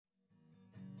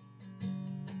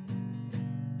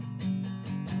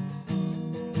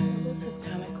This is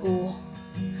kind of cool.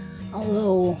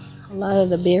 Although a lot of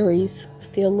the berries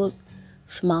still look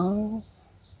small,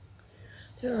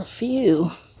 there are a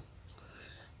few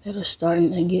that are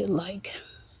starting to get like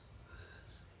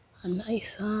a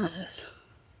nice size.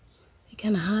 They're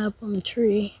kind of high up on the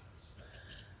tree,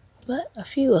 but a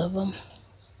few of them,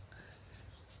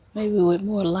 maybe with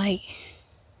more light,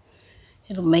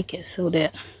 it'll make it so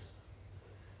that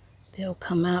they'll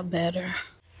come out better.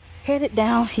 Headed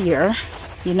down here,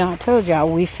 you know, I told y'all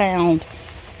we found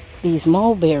these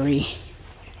mulberry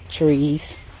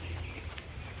trees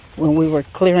when we were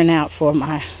clearing out for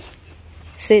my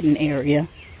sitting area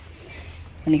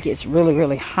when it gets really,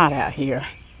 really hot out here.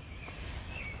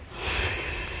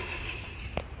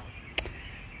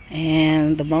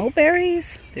 And the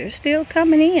mulberries, they're still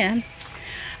coming in.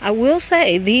 I will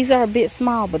say these are a bit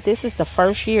small, but this is the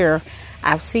first year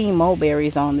I've seen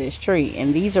mulberries on this tree,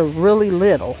 and these are really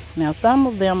little. Now some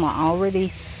of them are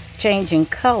already changing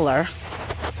color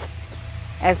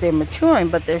as they're maturing,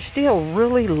 but they're still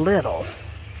really little.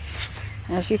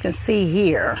 As you can see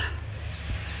here,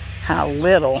 how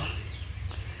little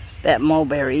that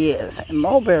mulberry is. And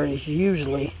mulberries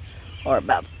usually are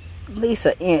about at least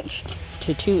an inch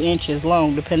to 2 inches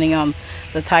long, depending on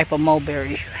the type of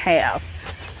mulberries you have.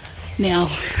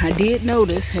 Now, I did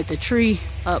notice at the tree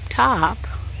up top,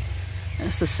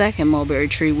 that's the second mulberry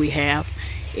tree we have,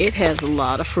 it has a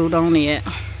lot of fruit on it.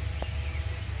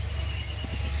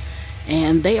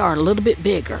 And they are a little bit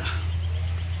bigger.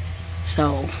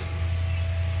 So,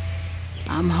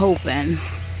 I'm hoping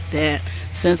that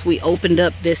since we opened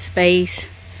up this space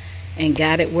and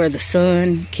got it where the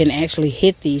sun can actually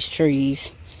hit these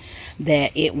trees,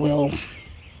 that it will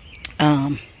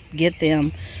get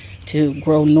them to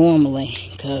grow normally.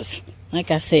 Because like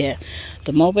I said,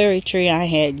 the mulberry tree I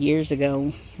had years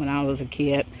ago when I was a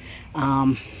kid,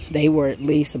 they were at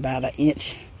least about an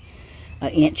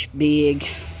inch big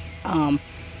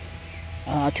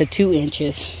to 2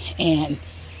 inches, and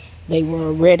they were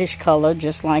a reddish color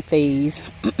just like these.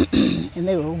 And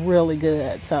they were really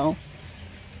good. So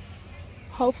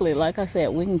hopefully, like I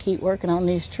said, we can keep working on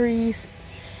these trees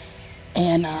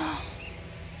and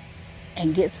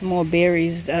get some more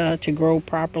berries to grow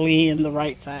properly in the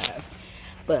right size.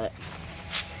 But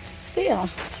still,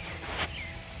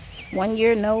 1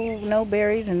 year no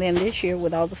berries, and then this year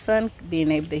with all the sun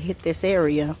being able to hit this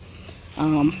area,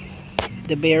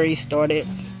 the berries started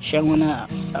showing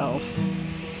up. So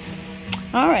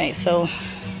all right, so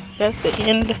that's the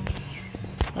end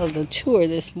of the tour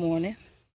this morning.